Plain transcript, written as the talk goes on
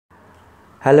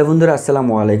Hello বন্ধুরা,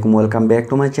 আসসালামু আলাইকুম। Welcome back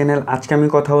to my channel. আজকে আমি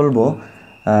কথা বলবো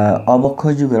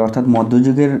অবক্ষয় যুগের অর্থাৎ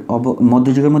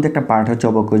মধ্যযুগের মধ্যে একটা পার্ট হচ্ছে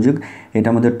অবক্ষয় যুগ।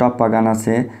 এটার মধ্যে টপ্পা গান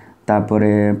আছে, তারপরে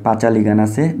পাঁচালী গান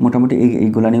আছে, মোটামুটি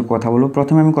এইগুলো নিয়ে কথা বলবো।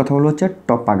 প্রথমে আমি কথা বলবো হচ্ছে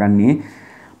টপ্পা গান নিয়ে।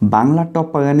 বাংলার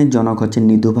টপ্পা গানের জনক হচ্ছে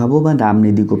নিধুবাবু বা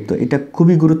রামনিধি গুপ্ত। এটা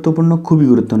খুবই গুরুত্বপূর্ণ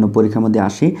পরীক্ষার মধ্যে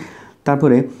আসে।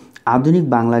 তারপরে আধুনিক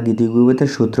বাংলা গীতিকবিতার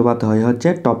সূত্রপাত হচ্ছে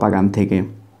টপ্পা গান থেকে।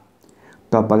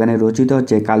 টপ্পা গানের রচিত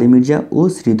হচ্ছে কালী মির্জা ও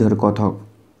শ্রীধর কথক।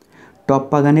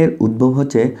 টপ্পা গানের উদ্ভব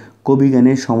হচ্ছে কবি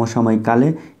গানের সমসাময়িক কালে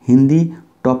হিন্দি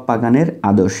টপ্পা গানের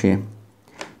আদর্শে।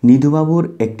 নিধুবাবুর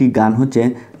একটি গান হচ্ছে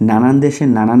নানান দেশের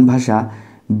নানান ভাষা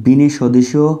বিনে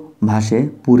স্বদেশীয় ভাষে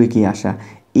পুরে কি আসা।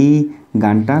 এই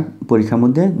গানটা পরীক্ষার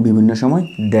মধ্যে বিভিন্ন সময়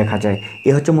দেখা যায়।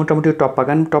 এ হচ্ছে মোটামুটি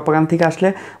টপ্পা গান থেকে আসলে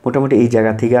মোটামুটি এই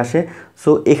জায়গা থেকে আসে। সো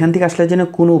এখান থেকে আসলে যেন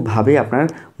কোনোভাবেই আপনার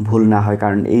ভুল না হয়,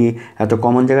 কারণ এই এত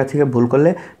কমন জায়গা থেকে ভুল করলে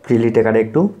প্রিলি টেকাটা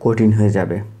একটু কঠিন হয়ে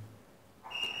যাবে।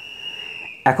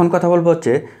 এখন কথা বলবো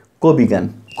হচ্ছে কবিগান।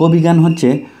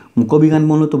 কবিগান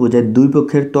মূলত বোঝায় দুই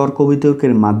পক্ষের তর্ক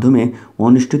বিতর্কের মাধ্যমে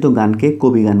অনুষ্ঠিত গানকে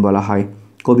কবিগান বলা হয়।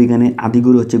 কবিগানের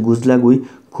আদিগুরু হচ্ছে গুজলাগুই।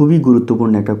 খুবই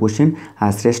গুরুত্বপূর্ণ একটা কোশ্চেন।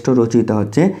 আর শ্রেষ্ঠ রচয়িতা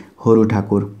হচ্ছে হরু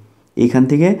ঠাকুর। এখান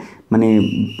থেকে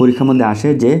পরীক্ষার মধ্যে আসে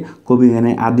যে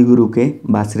কবিগানের আদিগুরুকে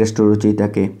বা শ্রেষ্ঠ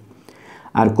রচয়িতাকে।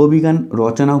 আর কবিগান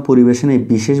রচনা ও পরিবেশনায়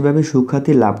বিশেষভাবে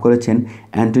সুখ্যাতি লাভ করেছেন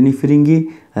অ্যান্টনি ফিরিঙ্গি,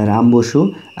 রাম বসু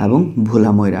এবং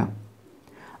ভোলা ময়রা।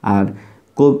 আর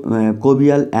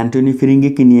কবিয়াল অ্যান্টনি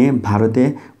ফিরিঙ্গিকে নিয়ে ভারতে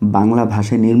বাংলা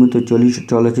ভাষায় নির্মিত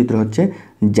চলচ্চিত্র হচ্ছে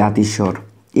জাতিস্বর।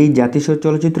 এই জাতিস্বর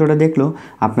চলচ্চিত্রটা দেখলেও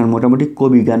আপনার মোটামুটি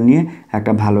কবিগান নিয়ে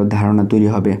একটা ভালো ধারণা তৈরি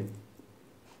হবে।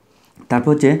 তারপর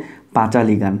হচ্ছে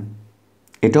পাঁচালী গান।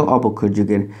 এটাও অবক্ষয়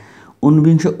যুগের।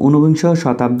 ঊনবিংশ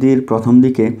শতাব্দীর প্রথম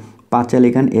দিকে পাঁচালী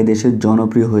গান এদেশে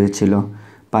জনপ্রিয় হয়েছিল।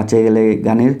 পাঁচালী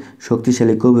গানের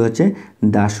শক্তিশালী কবি হচ্ছে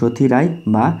দাশরথী রায়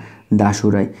বা দাশু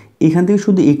রায়। এখান থেকে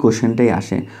শুধু এই কোশ্চেনটাই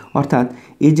আসে। অর্থাৎ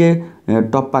এই যে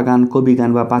টপ্পা গান, কবি গান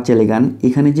বা পাঁচালী গান,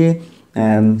 এখানে যে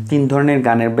তিন ধরনের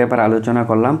গানের ব্যাপার আলোচনা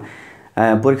করলাম,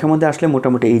 পরীক্ষার মধ্যে আসলে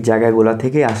মোটামুটি এই জায়গাগুলো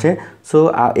থেকেই আসে। সো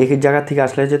এই জায়গা থেকে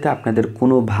আসলে যাতে আপনাদের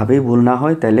কোনোভাবেই ভুল না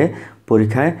হয়, তাহলে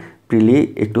পরীক্ষায় প্রিলি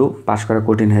একটু পাশ করা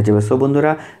কঠিন হয়ে যাবে। সো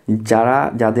বন্ধুরা,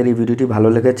 যাদের এই ভিডিওটি ভালো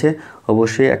লেগেছে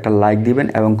অবশ্যই একটা লাইক দিবেন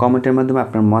এবং কমেন্টের মাধ্যমে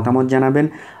আপনার মতামত জানাবেন।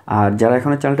 আর যারা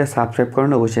এখনও চ্যানেলটা সাবস্ক্রাইব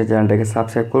করেন অবশ্যই চ্যানেলটাকে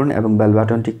সাবস্ক্রাইব করুন এবং বেল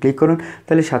বাটনটি ক্লিক করুন,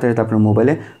 তাহলে সাথে সাথে আপনার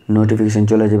মোবাইলে নোটিফিকেশন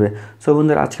চলে যাবে। সো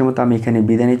বন্ধুরা, আজকের মতো আমি এখানে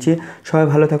বিদায় নিচ্ছি। সবাই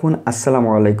ভালো থাকুন। আসসালামু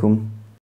আলাইকুম।